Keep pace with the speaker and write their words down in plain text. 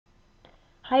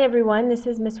Hi everyone, this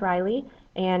is Miss Riley,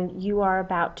 and you are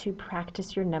about to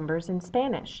practice your numbers in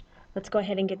Spanish. Let's go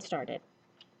ahead and get started.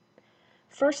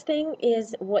 First thing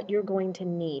is what you're going to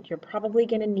need. You're probably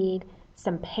going to need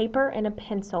some paper and a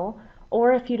pencil,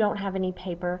 or if you don't have any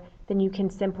paper, then you can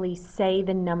simply say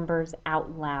the numbers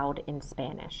out loud in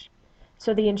Spanish.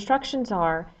 So the instructions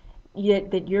are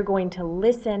that you're going to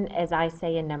listen as I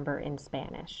say a number in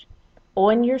Spanish.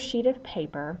 On your sheet of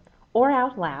paper, or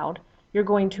out loud, you're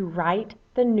going to write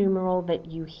the numeral that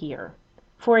you hear.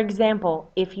 For example,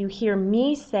 if you hear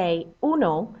me say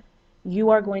uno, you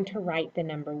are going to write the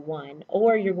number 1,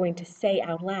 or you're going to say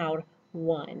out loud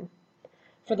 1.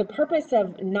 For the purpose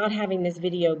of not having this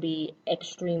video be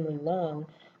extremely long,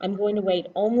 I'm going to wait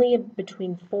only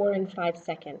between 4 and 5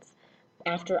 seconds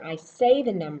after I say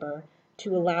the number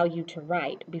to allow you to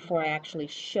write before I actually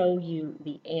show you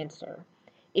the answer.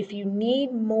 If you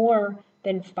need more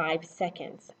than 5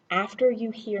 seconds after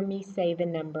you hear me say the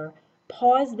number,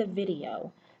 pause the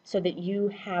video so that you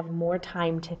have more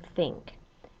time to think,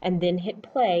 and then hit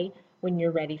play when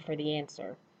you're ready for the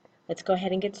answer. Let's go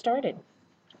ahead and get started.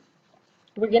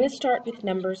 We're going to start with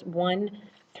numbers 1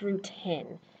 through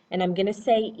 10, and I'm going to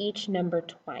say each number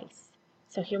twice.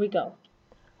 So here we go.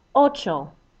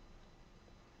 Ocho,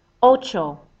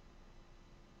 ocho.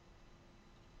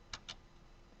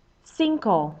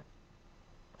 Cinco,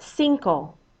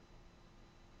 cinco.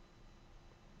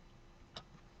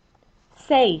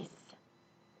 Seis,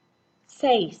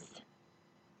 seis.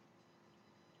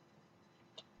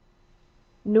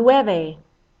 Nueve,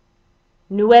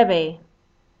 nueve.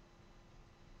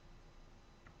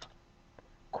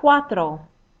 Cuatro,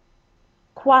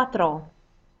 cuatro.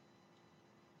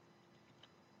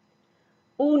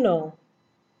 Uno,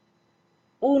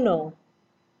 uno.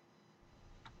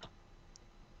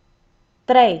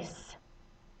 Tres,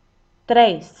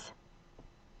 tres.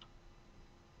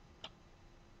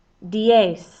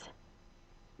 Diez,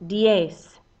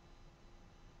 diez.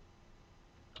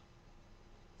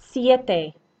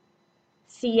 Siete,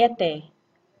 siete.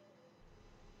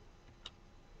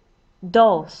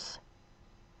 Dos,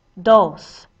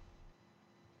 dos.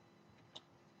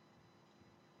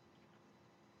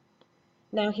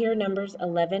 Now here are numbers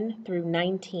 11 through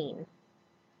 19.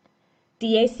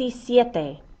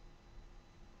 17.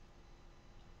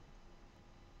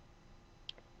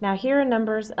 Now here are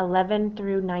numbers 11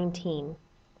 through 19.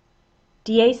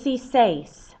 16,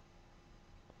 16.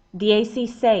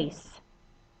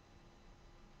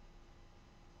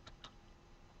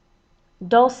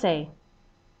 12,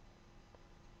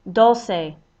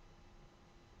 12.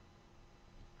 19,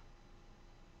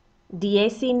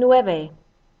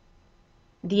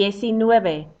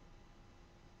 19.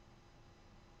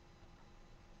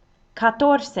 14,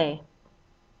 14.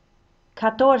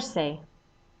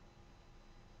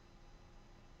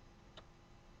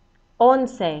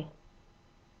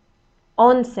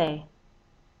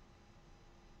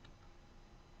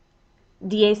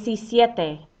 11,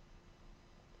 11. 17,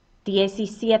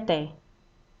 17.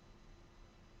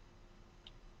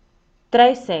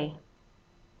 13,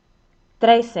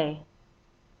 13.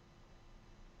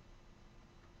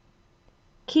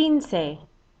 15,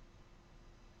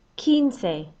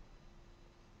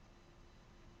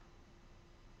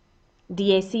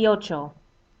 15.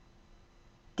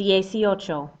 18,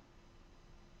 18.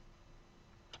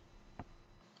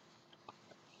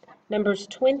 Numbers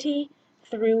 20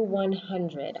 through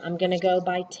 100. I'm going to go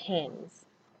by tens.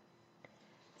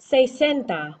 60,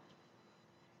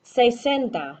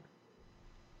 60.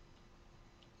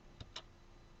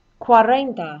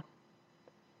 40,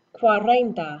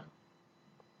 40.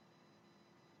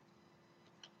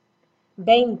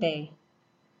 20,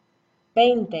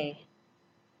 20.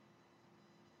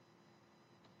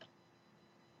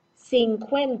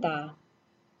 50,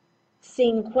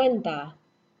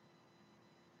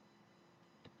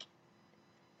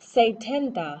 50.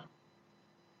 70,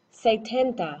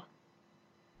 70.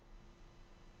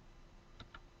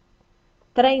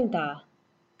 30,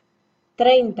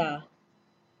 30.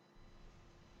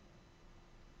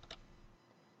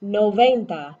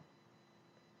 90,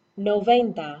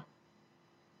 90.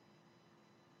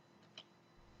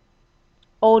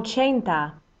 80,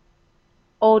 80.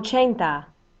 100,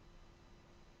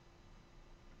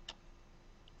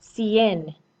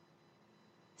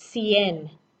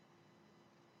 100.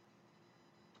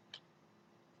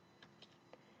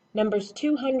 Numbers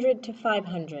 200 to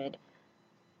 500.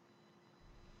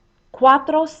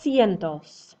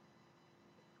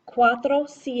 400,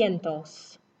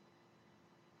 400.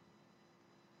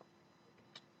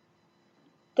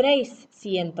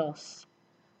 300,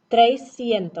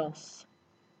 300.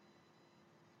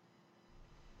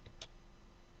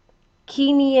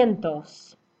 500,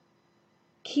 500.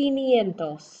 200,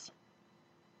 200.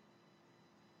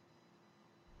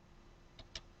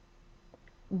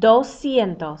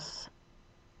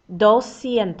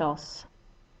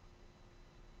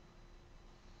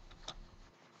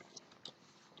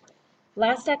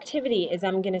 Last activity is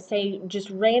I'm going to say just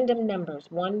random numbers,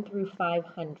 1 through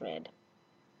 500.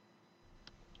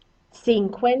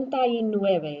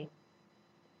 59,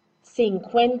 59.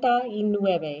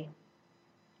 17,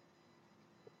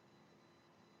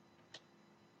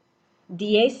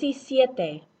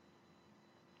 17.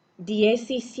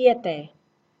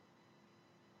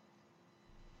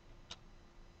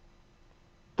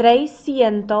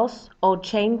 384,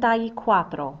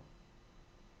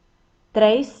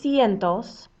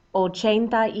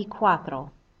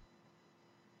 384.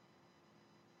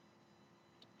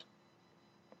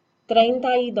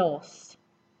 32,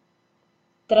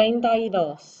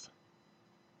 32.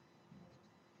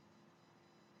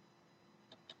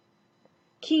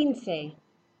 15, 15. 82,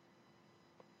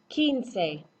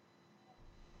 82.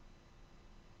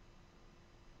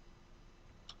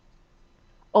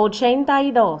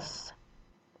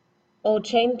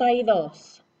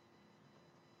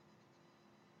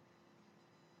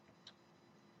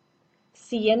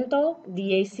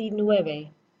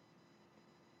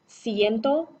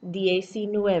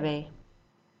 119, 119.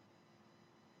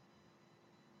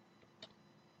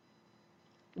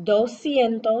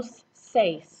 206,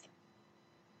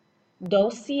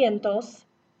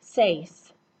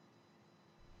 206.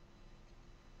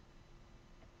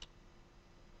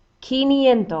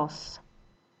 500,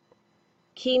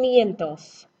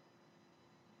 500.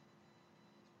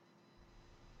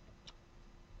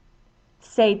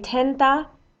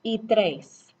 73,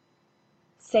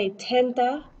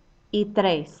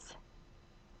 73.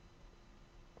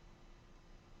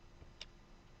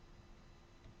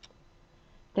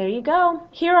 There you go.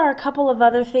 Here are a couple of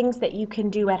other things that you can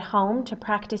do at home to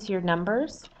practice your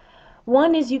numbers.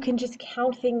 One is you can just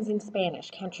count things in Spanish.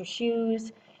 Count your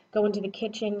shoes, go into the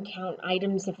kitchen, count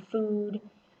items of food.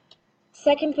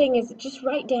 Second thing is just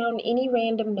write down any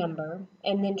random number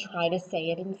and then try to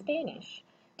say it in Spanish.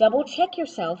 Double check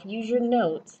yourself, use your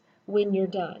notes when you're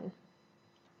done.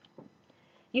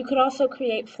 You could also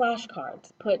create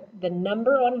flashcards. Put the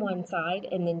number on one side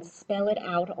and then spell it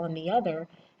out on the other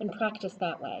and practice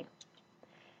that way.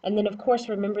 And then, of course,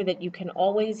 remember that you can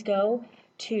always go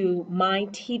to my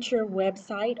teacher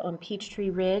website on Peachtree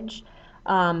Ridge,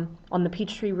 on the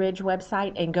Peachtree Ridge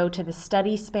website, and go to the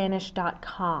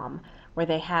studyspanish.com where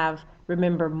they have,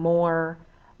 remember, more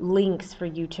links for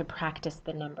you to practice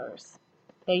the numbers.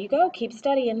 There you go. Keep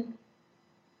studying.